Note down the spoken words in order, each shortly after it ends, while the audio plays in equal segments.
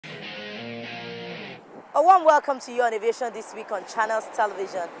A warm welcome to you on Aviation this week on Channels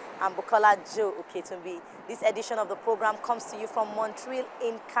Television. I'm Bukola Joe Oketumbi. This edition of the program comes to you from Montreal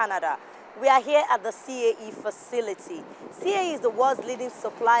in Canada. We are here at the CAE facility. CAE is the world's leading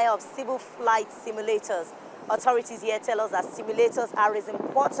supplier of civil flight simulators. Authorities here tell us that simulators are as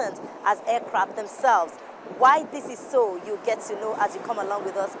important as aircraft themselves. Why this is so, you'll get to know as you come along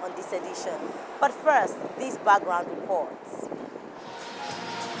with us on this edition. But first, these background reports.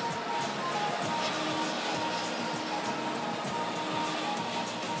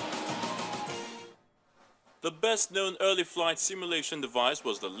 The best-known early flight simulation device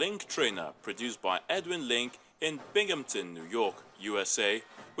was the Link trainer, produced by Edwin Link in Binghamton, New York, USA,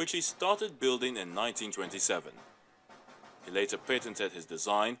 which he started building in 1927. He later patented his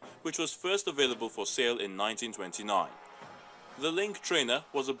design, which was first available for sale in 1929. The Link trainer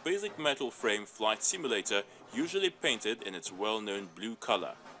was a basic metal frame flight simulator usually painted in its well-known blue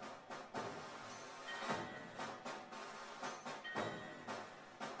color.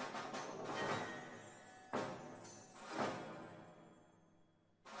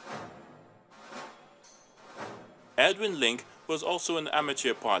 Edwin Link was also an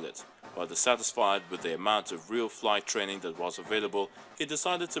amateur pilot, but dissatisfied with the amount of real flight training that was available, he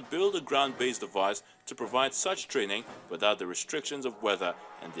decided to build a ground-based device to provide such training without the restrictions of weather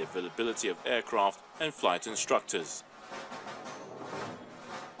and the availability of aircraft and flight instructors.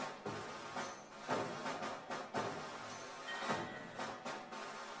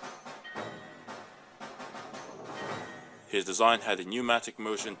 His design had a pneumatic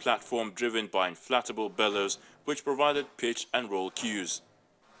motion platform driven by inflatable bellows which provided pitch and roll cues.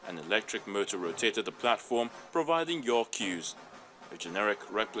 An electric motor rotated the platform, providing yaw cues. A generic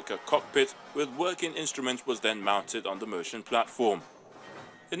replica cockpit with working instruments was then mounted on the motion platform.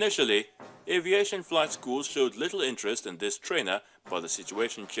 Initially, aviation flight schools showed little interest in this trainer, but the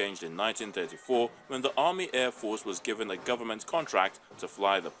situation changed in 1934 when the Army Air Force was given a government contract to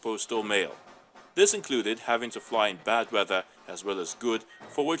fly the postal mail. This included having to fly in bad weather as well as good,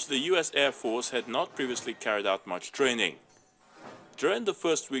 for which the US Air Force had not previously carried out much training. During the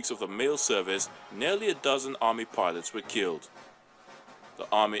first weeks of the mail service, nearly a dozen Army pilots were killed. The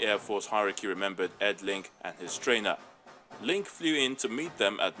Army Air Force hierarchy remembered Ed Link and his trainer. Link flew in to meet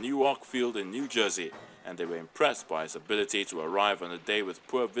them at Newark Field in New Jersey, and they were impressed by his ability to arrive on a day with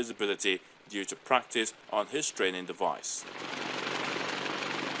poor visibility due to practice on his training device.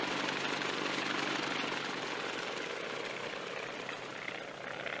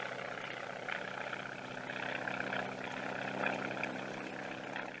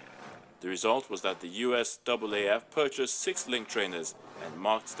 The result was that the US AAF purchased 6 Link trainers and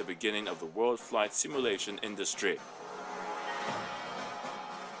marked the beginning of the world flight simulation industry.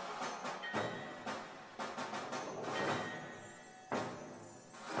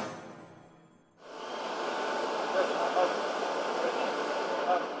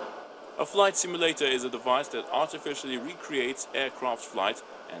 A flight simulator is a device that artificially recreates aircraft flight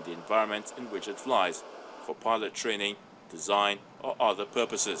and the environment in which it flies, for pilot training, design, or other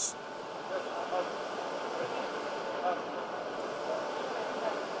purposes.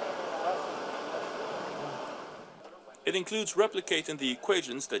 It includes replicating the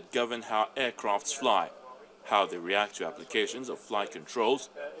equations that govern how aircrafts fly, how they react to applications of flight controls,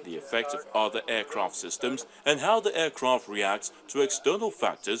 the effect of other aircraft systems, and how the aircraft reacts to external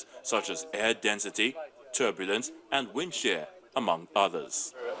factors such as air density, turbulence, and wind shear, among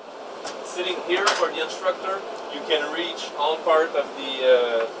others. Sitting here for the instructor, you can reach all part of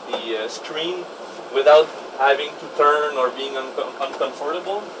the screen without having to turn or being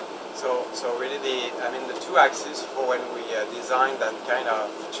uncomfortable. So really the two axes for when we design that kind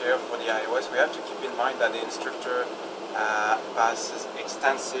of chair for the iOS, we have to keep in mind that the instructor passes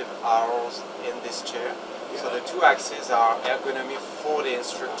extensive hours in this chair. So the two axes are ergonomy for the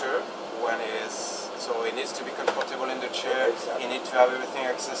instructor so he needs to be comfortable in the chair, he needs to have everything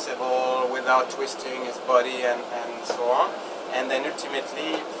accessible without twisting his body and so on. And then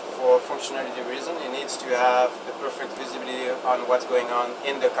ultimately, for functionality reason, he needs to have the perfect visibility on what's going on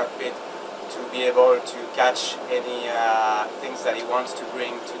in the cockpit to be able to catch any things that he wants to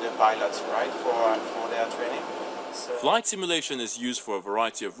bring to the pilots, right, for their training. So flight simulation is used for a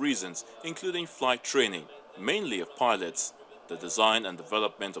variety of reasons, including flight training, mainly of pilots, the design and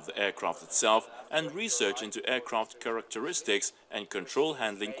development of the aircraft itself, and research into aircraft characteristics and control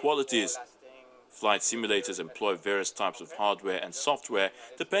handling qualities. Flight simulators employ various types of hardware and software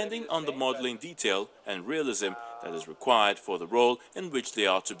depending on the modeling detail and realism that is required for the role in which they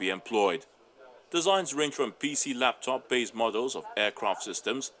are to be employed. Designs range from PC laptop-based models of aircraft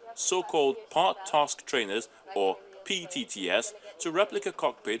systems, so-called part task trainers or PTTS, to replica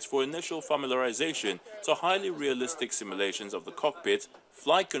cockpits for initial familiarization to highly realistic simulations of the cockpit,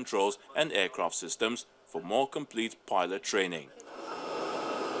 flight controls and aircraft systems for more complete pilot training.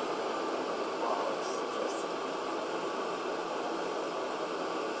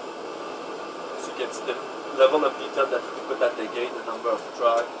 So it's the level of detail that you put at the gate, the number of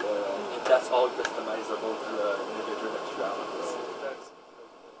truck, that's all customizable to the individual that you have.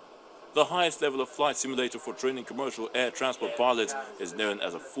 The highest level of flight simulator for training commercial air transport pilots is known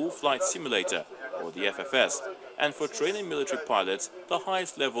as a full flight simulator, or the FFS, and for training military pilots, the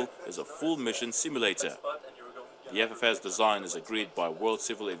highest level is a full mission simulator. The FFS design is agreed by world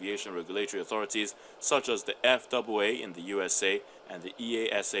civil aviation regulatory authorities such as the FAA in the USA and the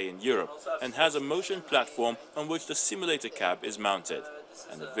EASA in Europe, and has a motion platform on which the simulator cab is mounted,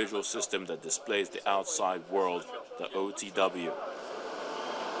 and a visual system that displays the outside world, the OTW.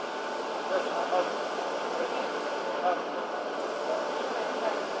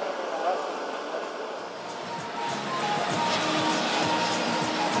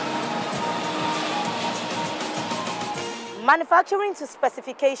 Manufacturing to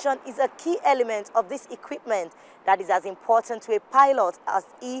specification is a key element of this equipment that is as important to a pilot as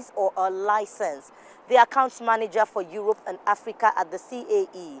is or a license. The accounts manager for Europe and Africa at the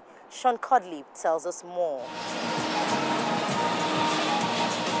CAE, Sean Codley, tells us more.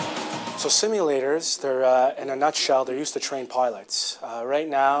 So simulators, they're in a nutshell, they're used to train pilots. Right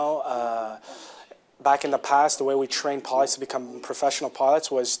now, back in the past, the way we trained pilots to become professional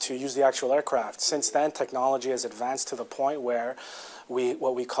pilots was to use the actual aircraft. Since then, technology has advanced to the point where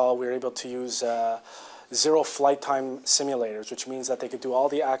we're able to use zero flight time simulators, which means that they could do all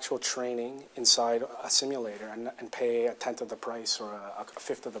the actual training inside a simulator and pay a tenth of the price or a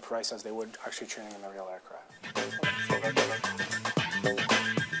fifth of the price as they would actually training in the real aircraft.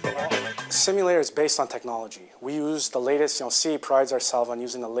 Simulator is based on technology. We use the latest, CAE prides ourselves on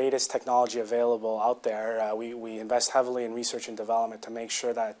using the latest technology available out there. We invest heavily in research and development to make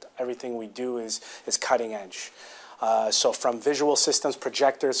sure that everything we do is cutting edge. So from visual systems,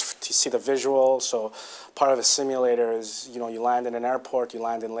 projectors to see the visual. So part of a simulator is, you land in an airport, you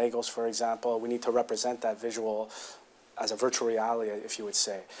land in Lagos, for example. We need to represent that visual as a virtual reality, if you would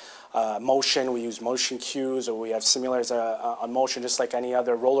say. Motion, we use motion cues, or we have simulators on motion, just like any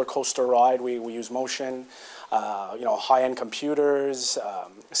other roller coaster ride. We use motion, high-end computers,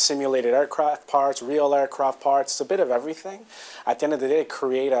 simulated aircraft parts, real aircraft parts. It's a bit of everything. At the end of the day,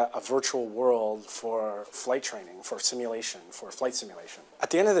 create a virtual world for flight training, for simulation, for flight simulation.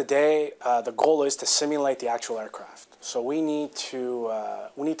 At the end of the day, the goal is to simulate the actual aircraft. So we need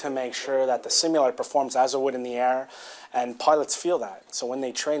to make sure that the simulator performs as it would in the air, and pilots feel that. So when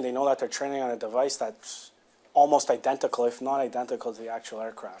they train, they know that they're training on a device that's almost identical, if not identical, to the actual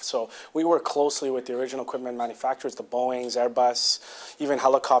aircraft. So we work closely with the original equipment manufacturers, the Boeings, Airbus, even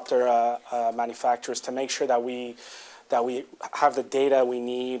helicopter manufacturers, to make sure that we have the data we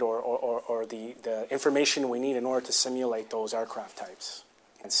need or the information we need in order to simulate those aircraft types.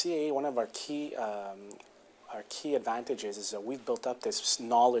 And CAE, one of our key advantages is that we've built up this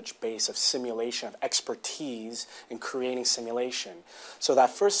knowledge base of simulation, of expertise in creating simulation. So that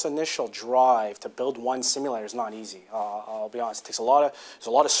first initial drive to build one simulator is not easy. I'll be honest, it takes there's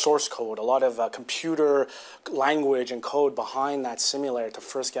a lot of source code, a lot of computer language and code behind that simulator to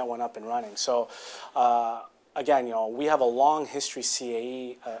first get one up and running. So again, we have a long history,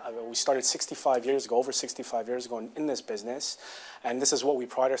 CAE. We started 65 years ago, over 65 years ago in this business. And this is what we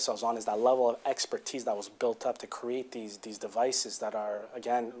pride ourselves on, is that level of expertise that was built up to create these devices that are,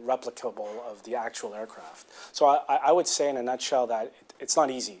 again, replicable of the actual aircraft. So I would say in a nutshell that it's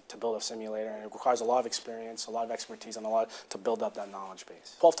not easy to build a simulator, and it requires a lot of experience, a lot of expertise, and a lot to build up that knowledge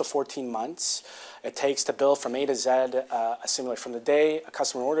base. 12 to 14 months it takes to build from A to Z a simulator. From the day a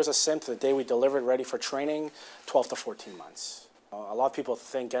customer orders a sim to the day we deliver it ready for training, 12 to 14 months. A lot of people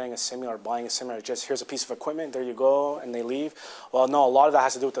think getting a simulator, buying a simulator, just here's a piece of equipment, there you go, and they leave. Well, no, a lot of that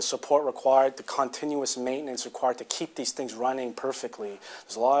has to do with the support required, the continuous maintenance required to keep these things running perfectly.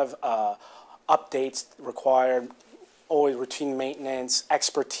 There's a lot of updates required, always routine maintenance,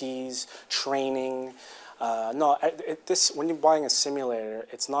 expertise, training. When you're buying a simulator,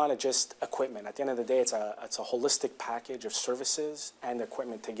 it's not just equipment. At the end of the day, it's a holistic package of services and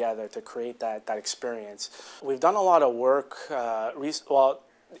equipment together to create that experience. We've done a lot of work. It's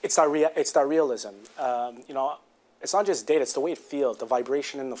that realism. It's not just data; it's the way it feels, the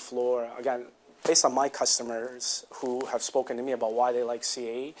vibration in the floor. Again, based on my customers who have spoken to me about why they like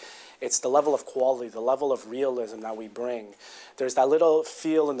CAE, it's the level of quality, the level of realism that we bring. There's that little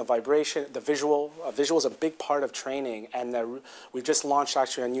feel and the vibration, the visual. Visual is a big part of training, and we've just launched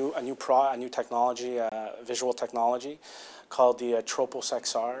actually a new technology, visual technology, called the Tropos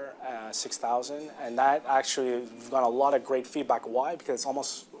XR 6000, and that actually we've got a lot of great feedback. Why? Because it's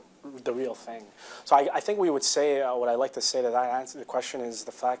almost the real thing. So I think we would say, what I like to say to that answer the question is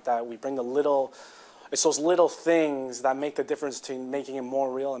the fact that we bring it's those little things that make the difference between making it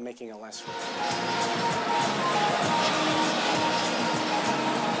more real and making it less real.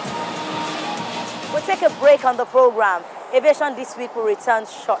 We'll take a break on the program. Aviation This Week will return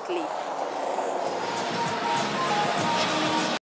shortly.